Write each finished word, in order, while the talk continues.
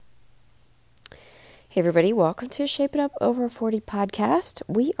Hey everybody, welcome to Shape It Up Over 40 podcast.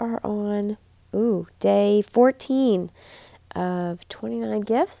 We are on, day 14 of 29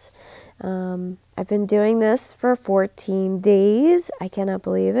 gifts. I've been doing this for 14 days. I cannot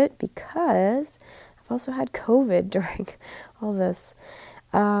believe it because I've also had COVID during all this.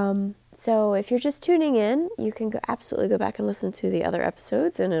 So if you're just tuning in, you can absolutely go back and listen to the other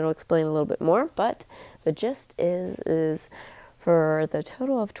episodes and it'll explain a little bit more. But the gist is for the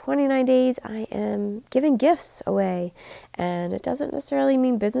total of 29 days, I am giving gifts away. And it doesn't necessarily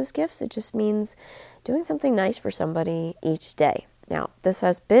mean business gifts. It just means doing something nice for somebody each day. Now, this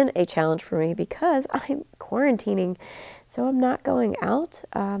has been a challenge for me because I'm quarantining, so I'm not going out.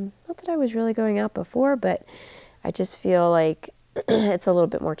 Not that I was really going out before, but I just feel like it's a little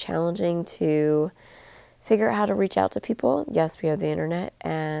bit more challenging to figure out how to reach out to people. Yes, we have the internet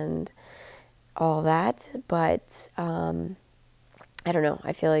and all that, but I don't know.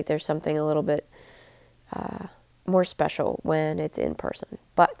 I feel like there's something a little bit more special when it's in person.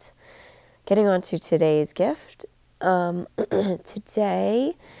 But getting on to today's gift,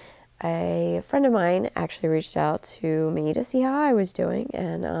 today a friend of mine actually reached out to me to see how I was doing,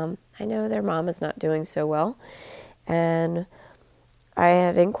 and I know their mom is not doing so well, and I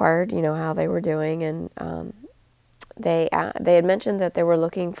had inquired, how they were doing, and they had mentioned that they were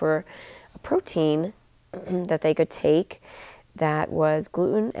looking for a protein that they could take that was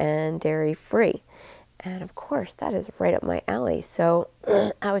gluten and dairy free. And of course, that is right up my alley. So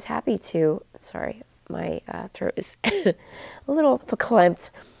I was happy to, sorry, my throat is a little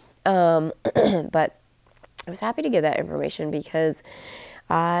verklempt, but I was happy to get that information because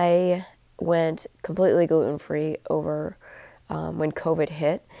I went completely gluten-free over when COVID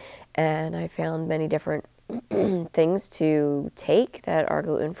hit, and I found many different things to take that are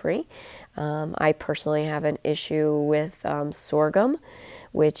gluten-free. I personally have an issue with sorghum,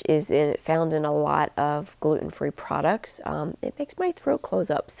 which is found in a lot of gluten-free products. It makes my throat close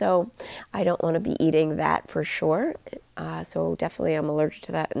up, so I don't want to be eating that for sure. So definitely I'm allergic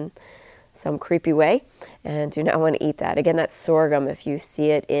to that in some creepy way and do not want to eat that. Again, that's sorghum. If you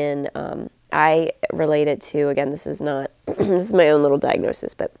see it in, I relate it to, again, this is not, this is my own little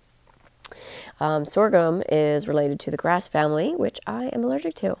diagnosis, but sorghum is related to the grass family, which I am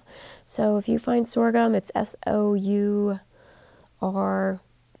allergic to. So if you find sorghum, it's Sourgham,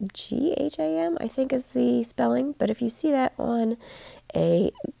 I think is the spelling. But if you see that on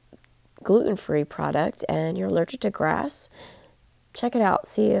a gluten-free product and you're allergic to grass, check it out.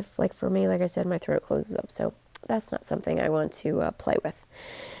 See if, like for me, like I said, my throat closes up. So that's not something I want to play with.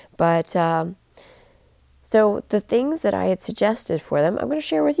 But so the things that I had suggested for them, I'm going to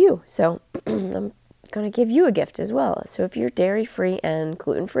share with you. So I'm going to give you a gift as well. So if you're dairy-free and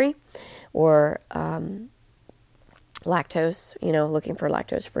gluten-free or lactose, looking for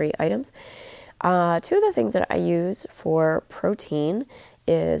lactose-free items, two of the things that I use for protein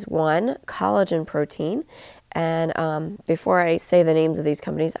is one, collagen protein. And before I say the names of these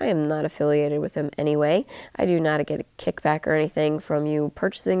companies, I am not affiliated with them anyway. I do not get a kickback or anything from you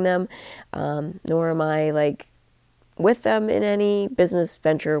purchasing them, nor am I with them in any business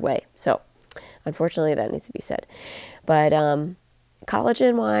venture way. So unfortunately, that needs to be said. But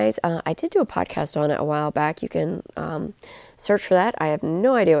collagen-wise, I did do a podcast on it a while back. You can search for that. I have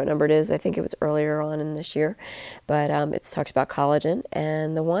no idea what number it is. I think it was earlier on in this year. But it talks about collagen.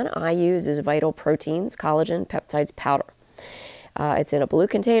 And the one I use is Vital Proteins Collagen Peptides Powder. It's in a blue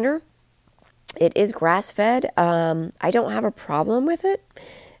container. It is grass-fed. I don't have a problem with it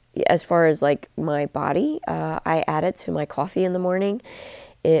as far as my body. I add it to my coffee in the morning.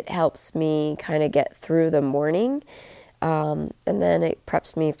 It helps me kind of get through the morning. And then it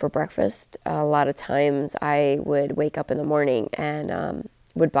preps me for breakfast. A lot of times I would wake up in the morning and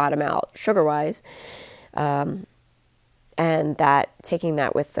would bottom out sugar-wise. And taking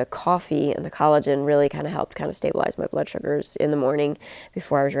that with the coffee and the collagen really kind of helped kind of stabilize my blood sugars in the morning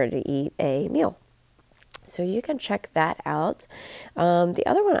before I was ready to eat a meal. So you can check that out. The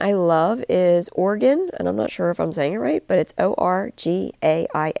other one I love is Orgain, and I'm not sure if I'm saying it right, but it's Orgain.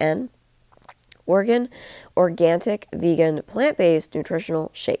 Orgain Organic Vegan Plant-Based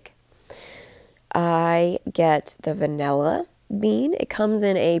Nutritional Shake. I get the vanilla bean. It comes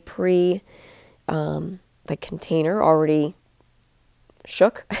in a container already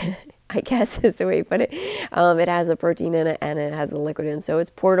shook, I guess is the way you put it. It has the protein in it and it has the liquid in, so it's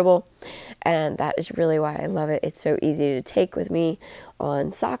portable, and that is really why I love it. It's so easy to take with me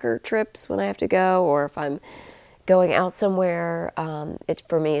on soccer trips when I have to go, or if I'm going out somewhere.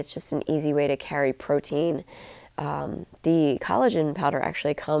 For me, it's just an easy way to carry protein. The collagen powder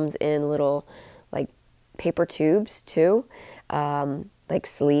actually comes in little paper tubes too. like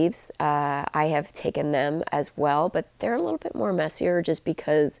sleeves. I have taken them as well, but they're a little bit more messier just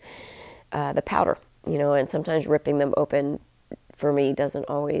because the powder, and sometimes ripping them open for me doesn't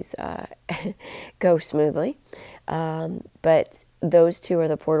always go smoothly. But those two are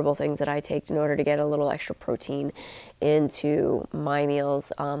the portable things that I take in order to get a little extra protein into my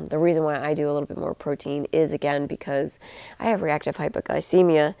meals. The reason why I do a little bit more protein is, again, because I have reactive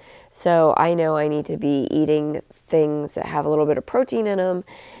hypoglycemia. So I know I need to be eating things that have a little bit of protein in them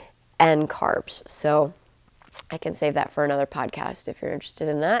and carbs. So I can save that for another podcast if you're interested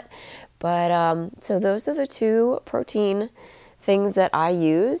in that. But so those are the two protein things that I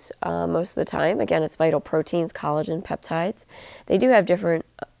use most of the time. Again, it's Vital Proteins, collagen, peptides. They do have different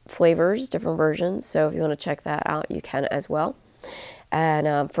flavors, different versions. So if you want to check that out, you can as well.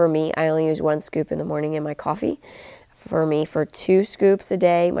 And for me, I only use 1 scoop in the morning in my coffee. For me, for 2 scoops a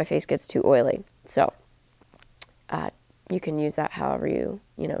day, my face gets too oily. So you can use that however you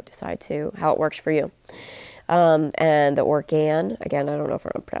decide to, how it works for you. And the Organ, again, I don't know if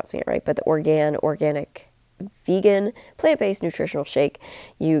I'm pronouncing it right, but the organic vegan plant-based nutritional shake,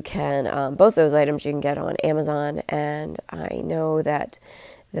 you can both those items you can get on Amazon, and I know that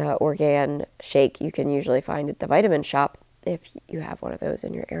the Organ shake you can usually find at the Vitamin Shop if you have one of those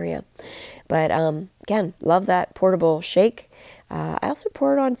in your area. But again, love that portable shake. I also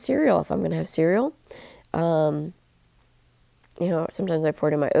pour it on cereal if I'm going to have cereal. Sometimes I pour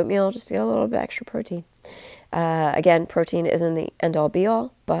it in my oatmeal just to get a little bit extra protein. Again, protein isn't the end-all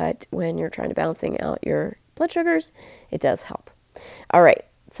be-all, but when you're trying to balancing out your blood sugars, it does help. All right,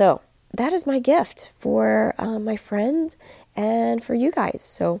 so that is my gift for my friend and for you guys.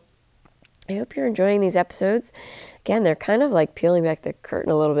 So I hope you're enjoying these episodes. Again, they're kind of like peeling back the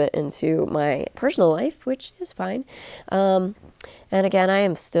curtain a little bit into my personal life, which is fine. And again, I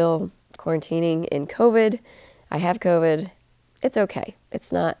am still quarantining in COVID. I have COVID. It's okay.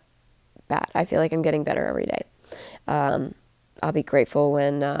 It's not bad. I feel like I'm getting better every day. I'll be grateful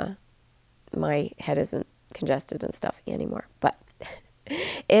when my head isn't congested and stuffy anymore. But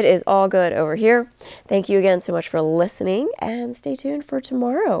it is all good over here. Thank you again so much for listening, and stay tuned for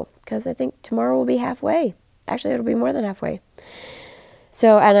tomorrow, because I think tomorrow will be halfway. Actually, it'll be more than halfway.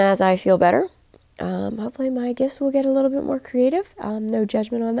 So, and as I feel better, hopefully my gifts will get a little bit more creative. No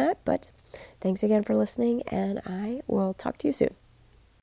judgment on that, but thanks again for listening, and I will talk to you soon.